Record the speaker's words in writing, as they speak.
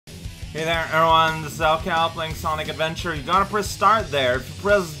Hey there, everyone. This is Cal playing Sonic Adventure. You gotta press start there. If you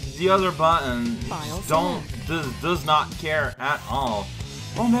press the other button, does not care at all.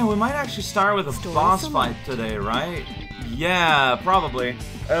 Oh man, we might actually start with a boss fight today, right? Yeah, probably.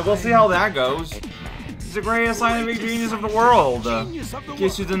 We'll see how that goes. He's the greatest scientific genius of the world. In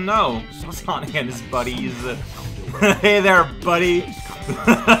case you didn't know, Sonic and his buddies. Hey there, buddy.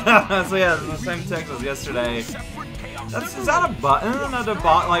 So yeah, the same text as yesterday. Is that a button? Another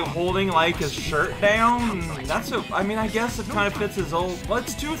bot like holding like his shirt down? I mean, I guess it kind of fits his old. Well,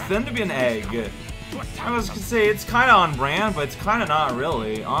 it's too thin to be an egg. I was gonna say it's kind of on brand, but it's kind of not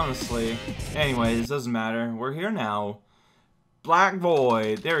really, honestly. Anyways, doesn't matter. We're here now. Black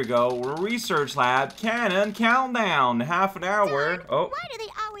Void. There we go. We're research lab. Cannon countdown. Half an hour. Doc, oh, why do they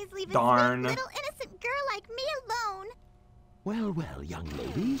always leave darn. a little innocent girl like me alone? Well, well, young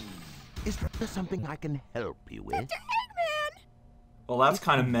lady. Is there something I can help you with? Mr. Eggman! Well, that's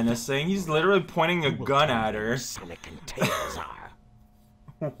kind of menacing. He's literally pointing a gun at her. Sonic and Tails are.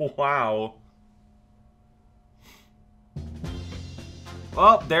 Wow.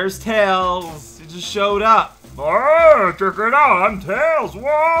 Well, there's Tails. He just showed up. Oh, check it out. I'm Tails.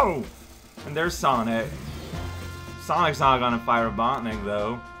 Whoa. And there's Sonic. Sonic's not gonna fight Robotnik,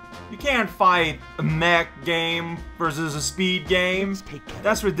 though. You can't fight a mech game versus a speed game.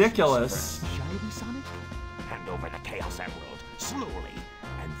 That's ridiculous. Shall we, Sonic? Hand over the Chaos Emerald slowly,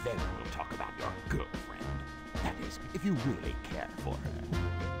 and then we'll talk about your girlfriend. That is, if you really care for her.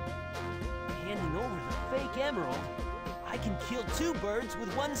 Handing over the fake emerald? I can kill two birds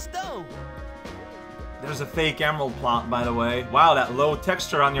with one stone. There's a fake emerald plot, by the way. Wow, that low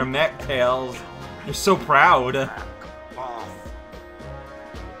texture on your mech, Tails. You're so proud.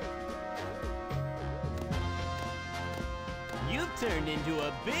 You've turned into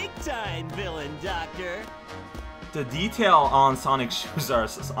a big-time villain, Doctor. The detail on Sonic's shoes are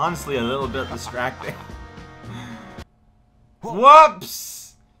honestly a little bit distracting.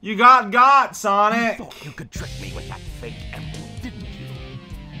 Whoops! You got, Sonic! You thought you could trick me with that fake emerald, didn't you?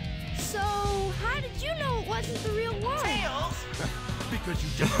 So, how did you know it wasn't the real one? Tails! Because you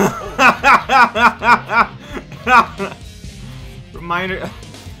just told Reminder.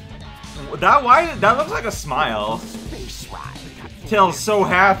 That looks like a smile. Space ride. Tails so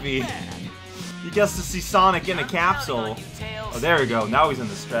happy. He gets to see Sonic in a capsule. Oh, there we go. Now he's in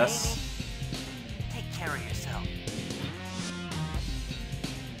distress. Take care of yourself.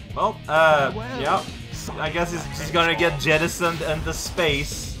 Well, yep. I guess he's gonna get jettisoned into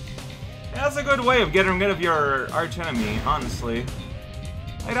space. Yeah, that's a good way of getting rid of your archenemy, honestly.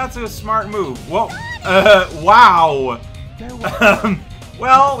 Hey, that's a smart move. Whoa. Wow.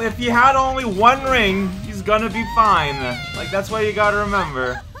 Well, if he had only one ring, he's gonna be fine. Like, that's what you gotta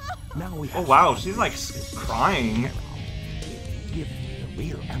remember. Oh, wow, she's like crying. If you give me the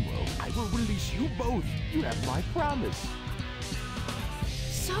real emerald, I will release you both. You have my promise.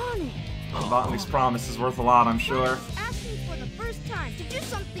 Sonic! Robotnik's promise is worth a lot, I'm sure. Asked me for the first time to do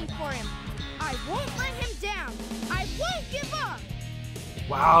something for him. I won't let him down. I won't give up.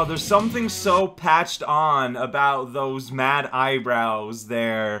 Wow, there's something so patched on about those mad eyebrows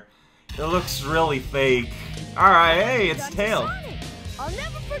there. It looks really fake. Alright, hey, it's Tails. Sonic, I'll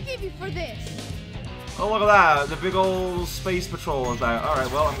never forgive you for this. Oh, look at that. The big old space patrol is there. Alright,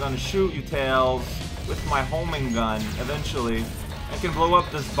 well, I'm gonna shoot you, Tails, with my homing gun, eventually. I can blow up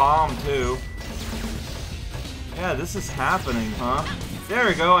this bomb, too. Yeah, this is happening, huh? There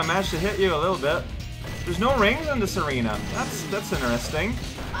we go, I managed to hit you a little bit. There's no rings in this arena. That's interesting.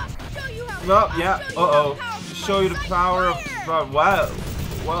 Well, yeah, uh-oh. Show you the power of... what?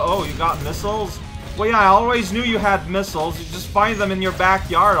 Well, oh, you got missiles? Well, yeah, I always knew you had missiles. You just find them in your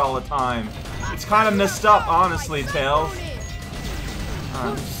backyard all the time. It's kind of messed up, honestly, Tails.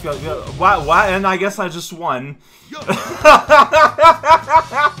 Just go, what? And I guess I just won.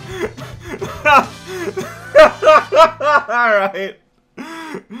 Alright.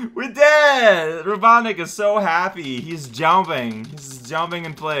 We did! Robotnik is so happy. He's jumping. He's jumping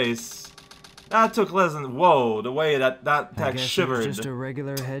in place. That took less than... Whoa, the way that text shivered. It's just a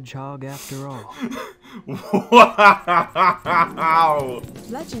regular hedgehog after all. Wow!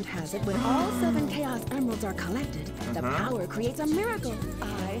 Legend has it when all 7 Chaos Emeralds are collected, the power creates a miracle.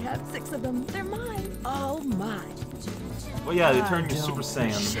 I have 6 of them. They're mine. All mine. Well, yeah, they turned you Super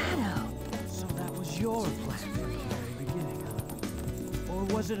Saiyan. Shadow. So that was your plan from the very beginning, huh? Or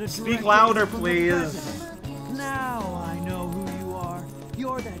was it a Speak louder, please. Now I know who you are.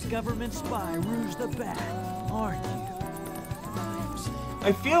 You're that government spy, Rouge the Bat, aren't you?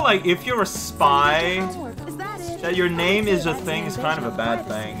 I feel like if you're a spy, Is that it? that your name is a thing is kind of a bad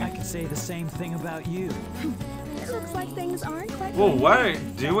thing. I could say the same thing about you. It looks Looks like things aren't quite Whoa, ready. what are you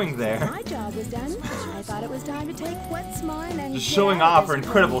doing there? My job was done. I thought it was time to take what's mine and Just get showing out off of her this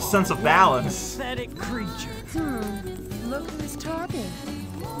incredible place. sense of balance. Pathetic creature. Look who's talking.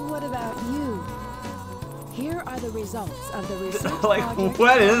 What about you? Here are the results of the research Like, project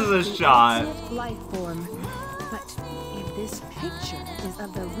what is on this the shot? ultimate life form. But if this picture is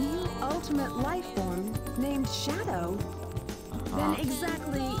of the real ultimate life form named Shadow, then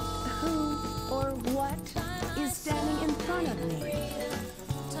exactly who or what is standing in front of me?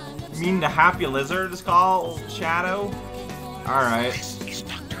 You mean the happy lizard is called Shadow? Alright. This is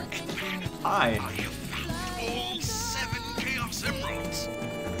Dr. Eggman. Hi. I have found all 7 Chaos Emeralds.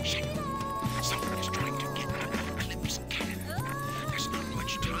 Shit. Someone is trying to get that Eclipse cannon. There's not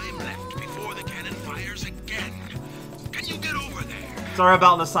much time left before the cannon fires again. Can you get over there? Sorry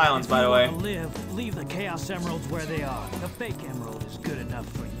about the silence, by the way. If you want to live, leave the Chaos Emeralds where they are. The fake emerald is good enough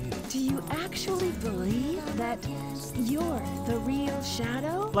for you. Do you actually believe that you're the real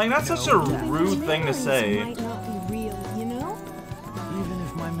Shadow? Like, that's such a Even rude your thing to memories say. might not be real, you know? Even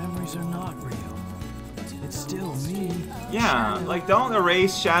if my memories are not real, it's still me. Yeah, like, don't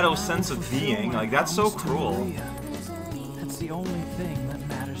erase Shadow's sense of being. Like, that's so cruel. That's the only thing that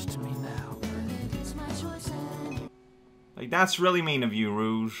matters to me now. Like, that's really mean of you,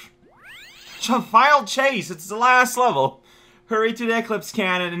 Rouge. Final chase! It's the last level! Hurry to the Eclipse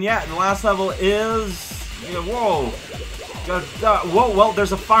Cannon, and yeah, the last level is... Yeah, whoa! Whoa, well,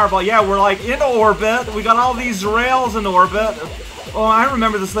 there's a fireball. Yeah, we're like in orbit. We got all these rails in orbit. Oh, I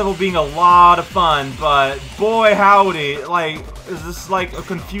remember this level being a lot of fun, but boy howdy, like, is this like a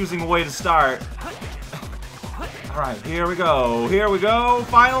confusing way to start? Alright, here we go. Here we go.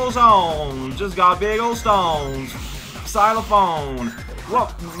 Final zone. Just got big old stones. Xylophone. Whoa,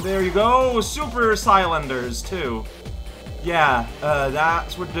 there you go. Super cylinders, too. Yeah,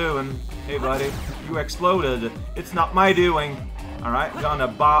 that's what we're doing. Hey, buddy. You exploded. It's not my doing. Alright, gonna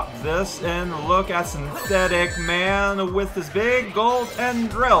bop this and look at Synthetic Man with his big gold pen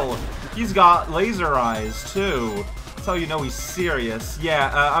drill. He's got laser eyes, too. That's how you know he's serious.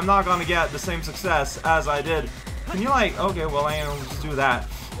 Yeah, I'm not gonna get the same success as I did. Can you, like, okay, well, I'll just do that.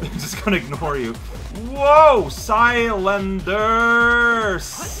 I'm just gonna ignore you. Whoa! Silencer,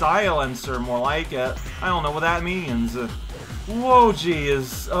 more like it. I don't know what that means. Whoa,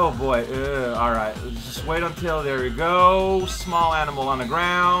 geez. Oh, boy. Alright, just wait until, there we go. Small animal on the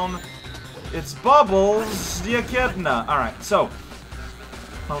ground. It's Bubbles the Echidna. Alright, so.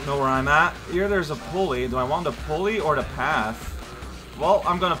 I don't know where I'm at. Here, there's a pulley. Do I want the pulley or the path? Well,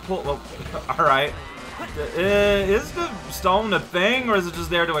 I'm gonna pull... Well, alright. Is the stone a thing, or is it just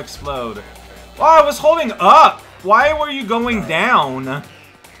there to explode? Oh, I was holding up! Why were you going down?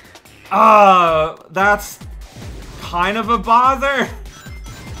 That's kind of a bother.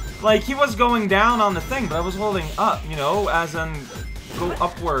 Like, he was going down on the thing, but I was holding up, you know, as in go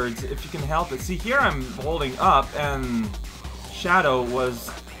upwards if you can help it. See, here I'm holding up, and Shadow was...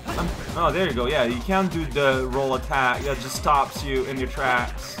 oh, there you go, yeah, you can't do the roll attack. That just stops you in your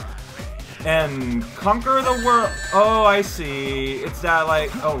tracks. And conquer the world. Oh, I see. It's that,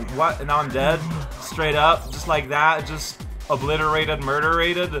 like, oh, what? And now I'm dead? Straight up, just like that, just obliterated,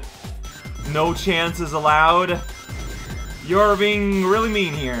 murderated. No chances allowed. You're being really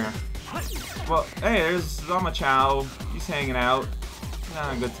mean here. Well, hey, there's Zamachow. He's hanging out.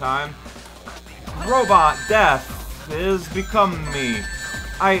 Having a good time. Robot death is becoming me.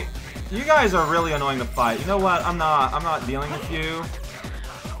 You guys are really annoying to fight. You know what? I'm not dealing with you.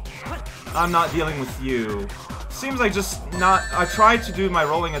 I'm not dealing with you. Seems like just not... I tried to do my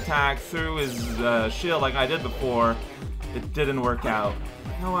rolling attack through his shield like I did before. It didn't work out.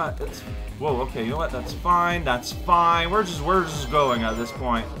 You know what? It's... Whoa, okay, you know what? That's fine. That's fine. We're just going at this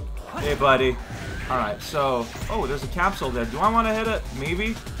point. Hey, buddy. Alright, so... Oh, there's a capsule there. Do I want to hit it?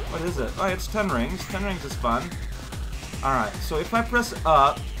 Maybe? What is it? Oh, it's 10 rings. 10 rings is fun. Alright, so if I press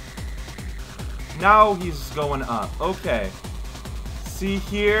up... Now he's going up. Okay. See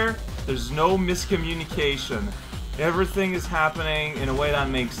here? There's no miscommunication. Everything is happening in a way that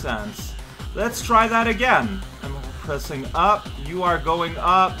makes sense. Let's try that again. I'm pressing up. You are going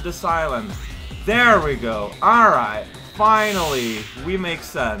up the silent. There we go. Alright. Finally, we make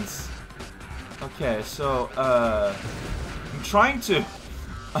sense. Okay, so, I'm trying to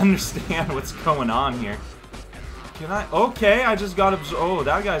understand what's going on here. Can I? Okay, I just got oh,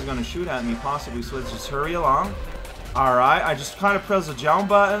 that guy's gonna shoot at me possibly, so let's just hurry along. Alright, I just kind of pressed the jump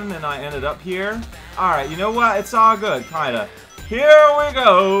button and I ended up here. Alright, you know what? It's all good, kinda. Here we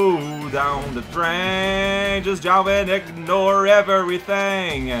go, down the drain. Just jump and ignore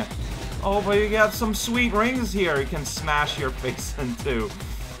everything. Oh, but you got some sweet rings here you can smash your face into.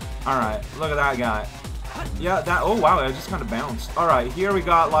 Alright, look at that guy. Yeah, that, oh wow, I just kind of bounced. Alright, here we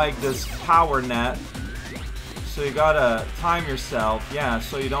got like this power net. So you gotta time yourself, yeah,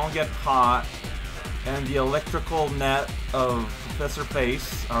 so you don't get caught. And the electrical net of Professor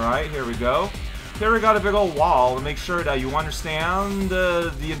Face. Alright, here we go. Here we got a big old wall to make sure that you understand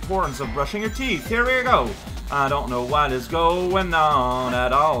the importance of brushing your teeth. Here we go. I don't know what is going on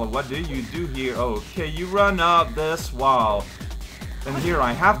at all. What do you do here? Okay, you run up this wall. And here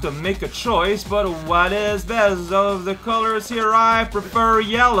I have to make a choice, but what is best of the colors here? I prefer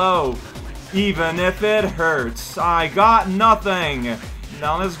yellow. Even if it hurts. I got nothing.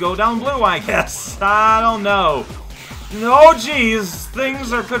 Now let's go down blue, I guess. I don't know. Oh, geez.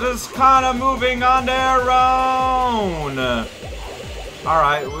 Things are just kind of moving on their own.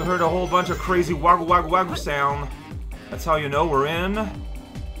 Alright, we heard a whole bunch of crazy waggle waggle waggle sound. That's how you know we're in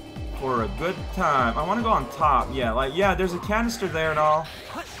for a good time. I want to go on top. Yeah, like, yeah, there's a canister there and all.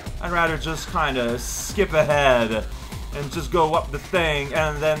 I'd rather just kind of skip ahead and just go up the thing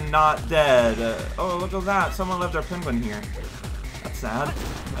and then not dead. Oh, look at that. Someone left their penguin here. That's sad.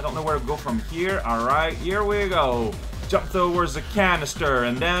 I don't know where to go from here. Alright, here we go. Jump towards the canister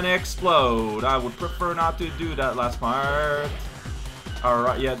and then explode. I would prefer not to do that last part.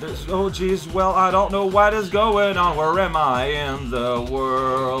 Alright, yeah, there's, oh geez, well, I don't know what is going on. Where am I in the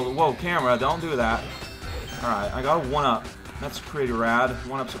world? Whoa, camera, don't do that. Alright, I got a 1-up. That's pretty rad.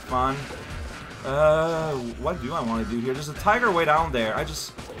 1-ups are fun. What do I want to do here? There's a tiger way down there. I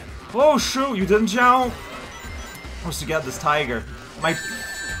just... Oh, shoot, you didn't jump? I was to get this tiger.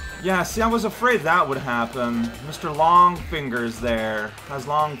 Yeah, see, I was afraid that would happen. Mr. Long Fingers there has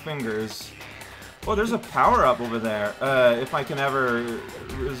long fingers. Oh, there's a power-up over there. If I can ever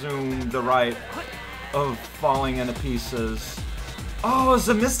resume the right of falling into pieces. Oh, it's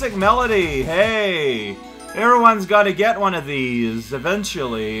a Mystic Melody! Hey! Everyone's got to get one of these,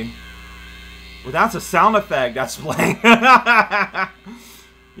 eventually. Well, that's a sound effect that's playing.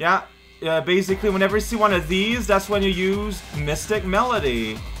 Yeah, basically, whenever you see one of these, that's when you use Mystic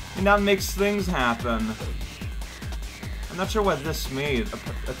Melody. And that makes things happen. I'm not sure what this made.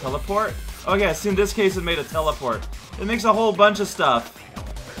 A teleport? Oh yeah, see, in this case it made a teleport. It makes a whole bunch of stuff.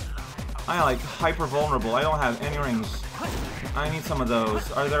 I like hyper vulnerable. I don't have any rings. I need some of those.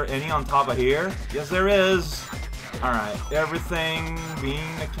 Are there any on top of here? Yes, there is. Alright, everything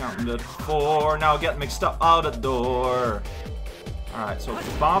being accounted for. Now get mixed up out the door. Alright, so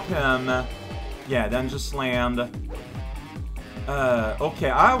bop him. Yeah, then just land. Okay,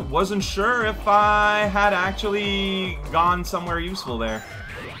 I wasn't sure if I had actually gone somewhere useful there.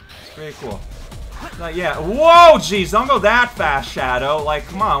 It's pretty cool. Yeah, whoa, jeez, don't go that fast, Shadow. Like,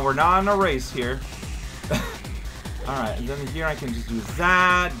 come on, we're not in a race here. Alright, and then here I can just do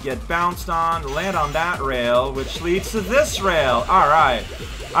that, get bounced on, land on that rail, which leads to this rail. Alright.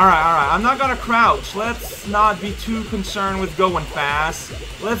 Alright, I'm not gonna crouch. Let's not be too concerned with going fast.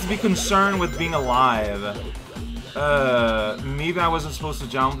 Let's be concerned with being alive. Maybe I wasn't supposed to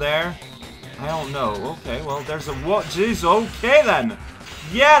jump there. I don't know. Okay, well, there's a what? Jeez, okay then.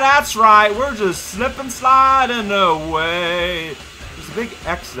 Yeah, that's right. We're just slipping, sliding away. There's a big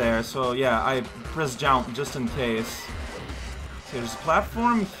X there, so yeah, I press jump just in case. Okay, there's a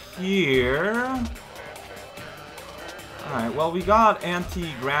platform here. Alright, well, we got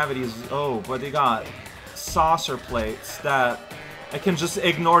anti-gravities. Oh, but they got saucer plates that I can just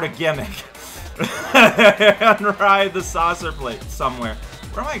ignore the gimmick. And ride the saucer plate somewhere.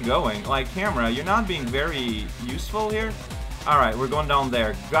 Where am I going? Like, camera, you're not being very useful here? Alright, we're going down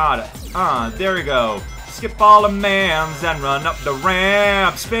there. Got it. There we go. Skip all the mans and run up the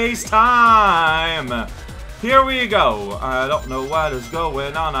ramp. Space time! Here we go. I don't know what is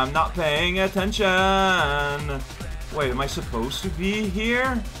going on. I'm not paying attention. Wait, am I supposed to be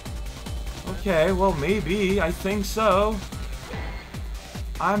here? Okay, well, maybe. I think so.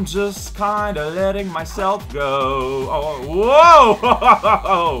 I'm just kind of letting myself go. Oh,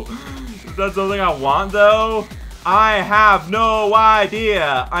 whoa! Is that something I want, though? I have no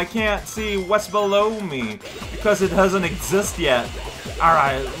idea. I can't see what's below me because it doesn't exist yet.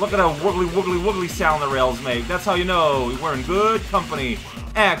 Alright, look at that wiggly, wiggly, wiggly sound the rails make. That's how you know we're in good company.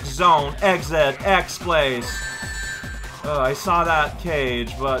 X zone, exit, X place. I saw that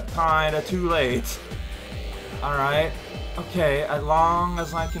cage, but kinda too late. Alright. Okay, as long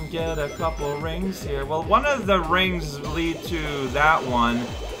as I can get a couple rings here. Well, one of the rings lead to that one.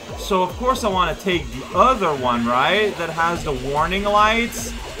 So, of course, I want to take the other one, right? That has the warning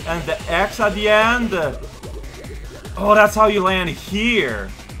lights and the X at the end. Oh, that's how you land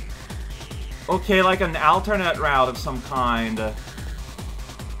here. Okay, like an alternate route of some kind. I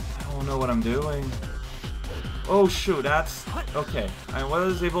don't know what I'm doing. Oh, shoot, that's... Okay, I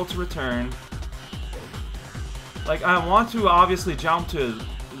was able to return. Like, I want to obviously jump to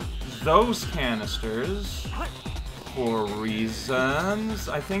those canisters for reasons.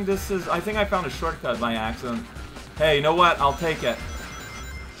 I think I found a shortcut by accident. Hey, you know what? I'll take it.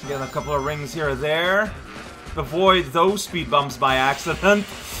 Get a couple of rings here or there. Avoid those speed bumps by accident.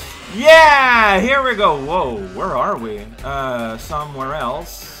 Yeah! Here we go. Whoa, where are we? Somewhere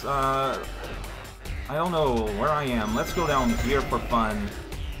else. I don't know where I am. Let's go down here for fun.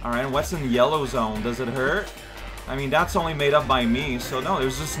 Alright, what's in yellow zone? Does it hurt? I mean, that's only made up by me, so no,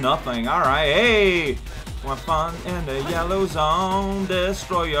 there's just nothing. Alright, hey! Want fun in the yellow zone.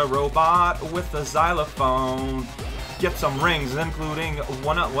 Destroy a robot with a xylophone. Get some rings, including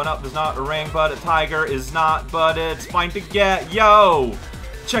one up is not a ring, but a tiger is not, but it's fine to get. Yo!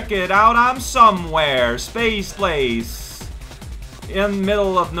 Check it out, I'm somewhere. Space place. In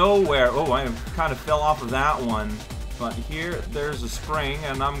middle of nowhere. Oh, I kind of fell off of that one. But here, there's a spring,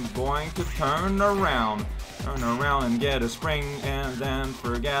 and I'm going to turn around. Turn around and get a spring, and then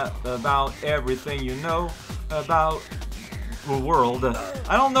forget about everything you know about the world.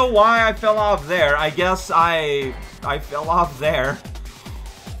 I don't know why I fell off there. I guess I fell off there.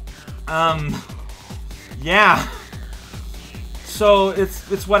 Yeah. So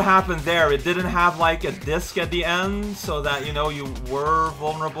it's what happened there. It didn't have like a disc at the end, so that, you know, you were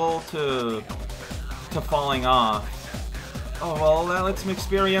vulnerable to falling off. Oh well, that lets me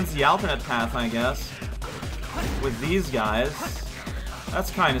experience the alternate path, I guess. With these guys. That's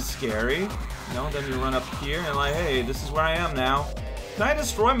kind of scary. You know, then you run up here and like, hey, this is where I am now. Can I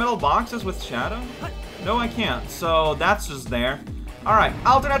destroy metal boxes with Shadow? No, I can't. So that's just there. Alright,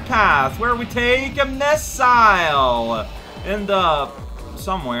 alternate path, where we take a missile. And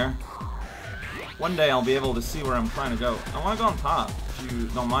somewhere. One day I'll be able to see where I'm trying to go. I want to go on top, if you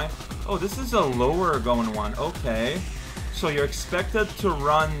don't mind. Oh, this is a lower going one. Okay. So you're expected to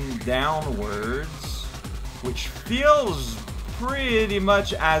run downwards, which feels pretty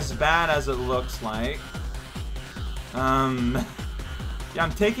much as bad as it looks like. Yeah,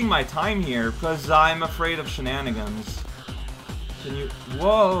 I'm taking my time here because I'm afraid of shenanigans. Can you...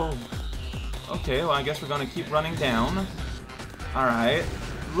 Whoa! Okay, well I guess we're gonna keep running down. Alright.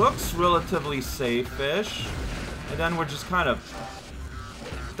 Looks relatively safe-ish. And then we're just kind of...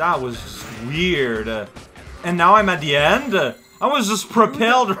 That was just weird. And now I'm at the end? I was just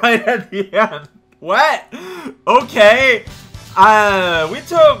propelled right at the end. What? Okay. We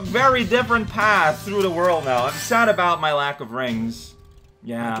took very different paths through the world now. I'm sad about my lack of rings.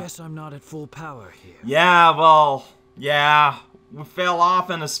 Yeah. I guess I'm not at full power here. Yeah, well, yeah. We fell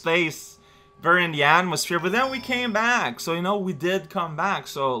off into space. Very in the atmosphere, but then we came back. So, you know, we did come back.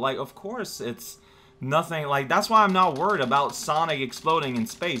 So, like, of course, it's nothing. Like, that's why I'm not worried about Sonic exploding in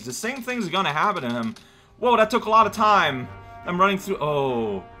space. The same thing's gonna happen to him. Whoa, that took a lot of time. I'm running through...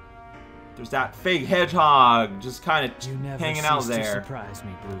 Oh. There's that fake hedgehog just kind of hanging out there. To surprise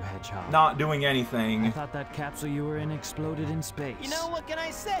me, Blue Hedgehog. Not doing anything. I thought that capsule you were in exploded in space. You know, what can I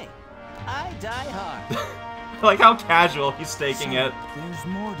say? I die hard. Like how casual he's taking it. There's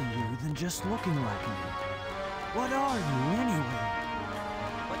more to you than just looking like me. What are you, anyway?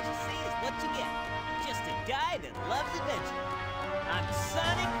 What you see is what you get. Just a guy that loves adventure. I'm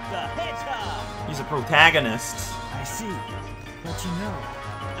Sonic the Hedgehog. He's a protagonist. I see. But you know,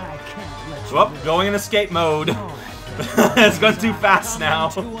 I can't let you Whoop, going in escape mode. Oh, it's going too fast now.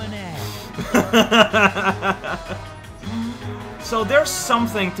 So there's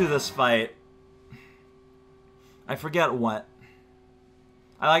something to this fight. I forget what.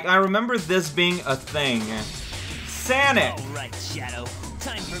 I remember this being a thing. Sonic! Alright, Shadow.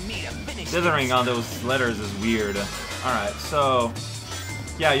 Time for me to finish. Dithering on those letters is weird. Alright, so...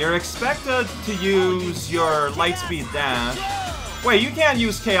 Yeah, you're expected to use your Lightspeed Dash. Wait, you can't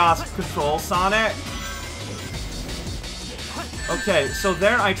use Chaos Control, Sonic? Okay, so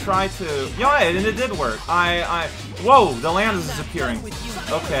there I tried to... Yeah, and it did work. Whoa, the land is disappearing.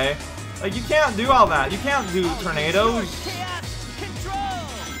 Okay. Like, you can't do all that. You can't do tornadoes.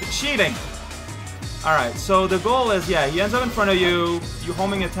 It's cheating. Alright, so the goal is, yeah, he ends up in front of you, you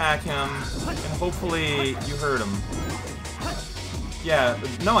homing attack him, and hopefully you hurt him. Yeah,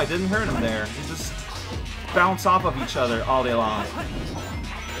 no, I didn't hurt him there. You just bounce off of each other all day long.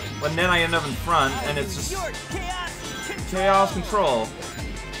 But then I end up in front, and it's just chaos control.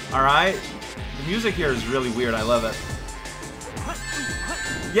 Alright? The music here is really weird, I love it.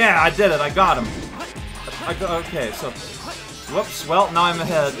 Yeah, I did it, I got him. Okay, so... Whoops, well, now I'm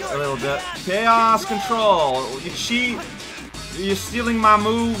ahead a little bit. Chaos control! You cheat! You're stealing my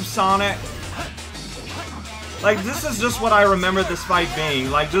moves, Sonic! Like, this is just what I remember this fight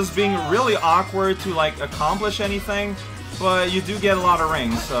being. Like, just being really awkward to, like, accomplish anything. But you do get a lot of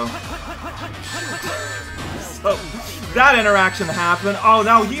rings, so... So, that interaction happened. Oh,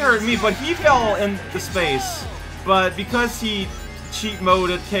 now he hurt me, but he fell into space. But because he cheat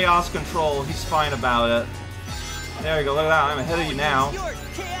moded Chaos Control, he's fine about it. There we go, look at that, I'm ahead of you now.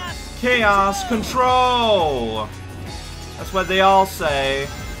 Chaos Control! That's what they all say.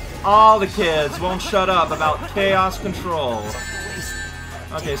 All the kids won't shut up about Chaos Control.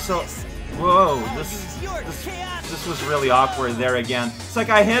 Okay, so... Whoa, this was really awkward there again. It's like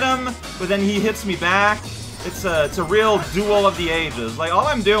I hit him, but then he hits me back. It's a real duel of the ages. Like, all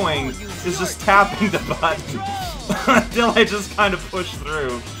I'm doing is just tapping the button until I just kind of push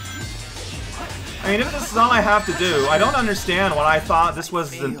through. I mean, if this is all I have to do, I don't understand why I thought this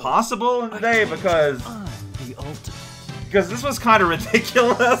was impossible today, because this was kind of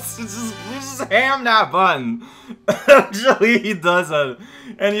ridiculous. It's just ham that button. Actually, he doesn't.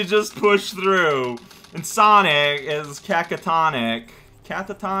 And you just push through. And Sonic is catatonic.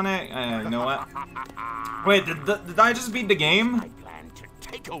 Catatonic? You know what? Wait, did I just beat the game? I plan to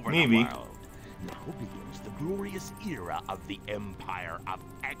take over Maybe. the world. Now begins the glorious era of the Empire of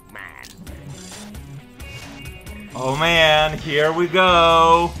Eggman. Oh man, here we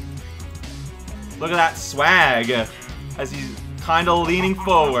go. Look at that swag as he's kind of leaning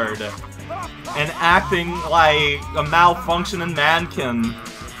forward and acting like a malfunctioning mannequin.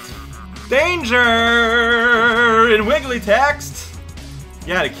 Danger! In wiggly text.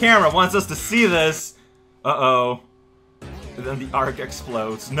 Yeah, the camera wants us to see this. Uh-oh. And then the arc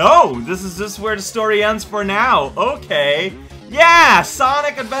explodes. No! This is just where the story ends for now. Okay. Yeah!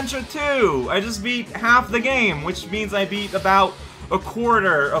 Sonic Adventure 2! I just beat half the game, which means I beat about a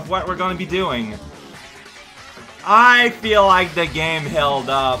quarter of what we're going to be doing. I feel like the game held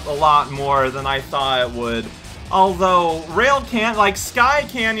up a lot more than I thought it would. Although, Sky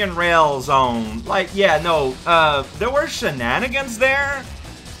Canyon Rail Zone, there were shenanigans there,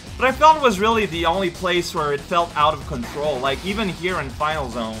 but I felt it was really the only place where it felt out of control. Like, even here in Final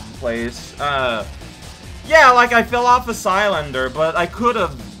Zone place, yeah, like, I fell off a cylinder, but I could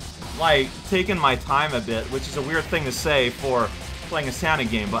have, like, taken my time a bit, which is a weird thing to say for playing a Sonic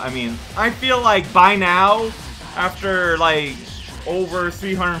game, but I mean, I feel like by now, after, like, over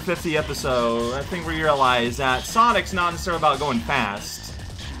 350 episodes, I think we realize that Sonic's not necessarily about going fast.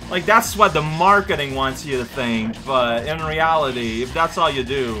 Like, that's what the marketing wants you to think, but in reality, if that's all you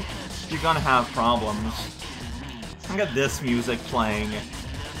do, you're gonna have problems. Look at this music playing.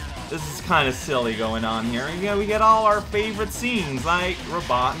 This is kind of silly going on here. We get all our favorite scenes, like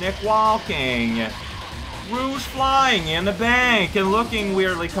Robotnik walking, Rouge flying in the bank and looking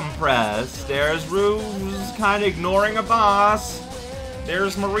weirdly compressed. There's Rouge kind of ignoring a boss.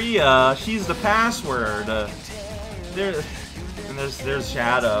 There's Maria, she's the password. There's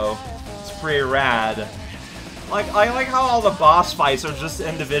Shadow. It's pretty rad. Like, I like how all the boss fights are just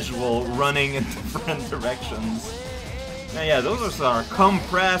individual, running in different directions. Now, yeah, those are our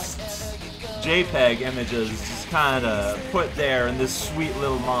compressed JPEG images, just kind of put there in this sweet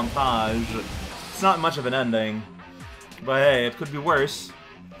little montage. It's not much of an ending, but hey, it could be worse.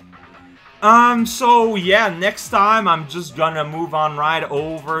 So yeah, next time I'm just gonna move on right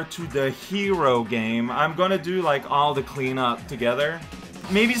over to the hero game. I'm gonna do like all the cleanup together.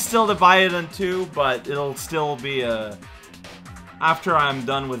 Maybe still divide it in two, but it'll still be after I'm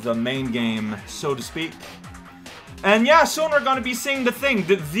done with the main game, so to speak. And yeah, soon we're gonna be seeing the thing.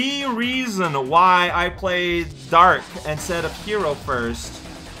 The reason why I played Dark instead of Hero first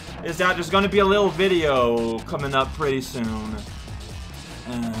is that there's gonna be a little video coming up pretty soon.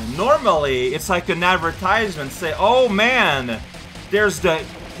 Normally, it's like an advertisement, say, oh man, there's the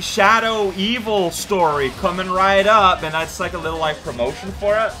Shadow Evil story coming right up, and that's like a little like promotion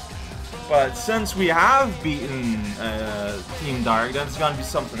for it. But since we have beaten Team Dark, then it's gonna be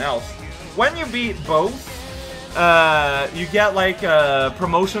something else. When you beat both, you get like a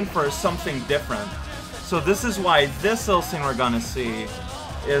promotion for something different. So this is why this little thing we're gonna see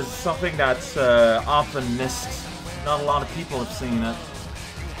is something that's often missed. Not a lot of people have seen it.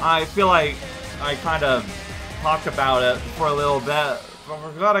 I feel like I kind of talked about it for a little bit, but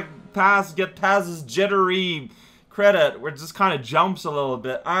we're gonna get past this jittery credit where it just kind of jumps a little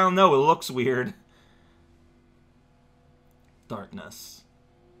bit. I don't know, it looks weird. Darkness.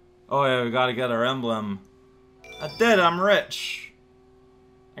 Oh yeah, we gotta get our emblem. I did, I'm rich.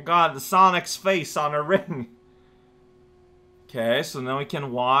 I got the Sonic's face on a ring. Okay, so now we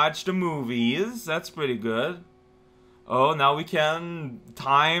can watch the movies. That's pretty good. Oh, now we can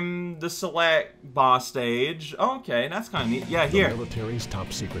time the select boss stage. Oh, okay, that's kind of neat. Yeah, here. The military's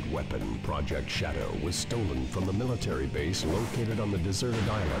top-secret weapon, Project Shadow, was stolen from the military base located on the deserted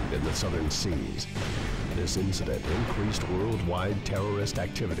island in the southern seas. This incident increased worldwide terrorist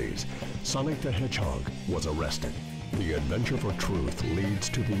activities. Sonic the Hedgehog was arrested. The adventure for truth leads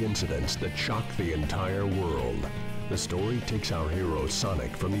to the incidents that shock the entire world. The story takes our hero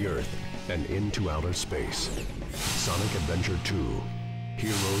Sonic from the Earth and into outer space. Sonic Adventure 2,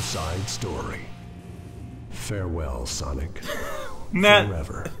 Hero Side Story. Farewell, Sonic. Man.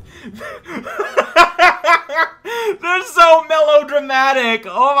 Forever. They're so melodramatic.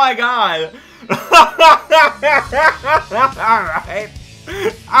 Oh my god. Alright.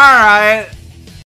 Alright.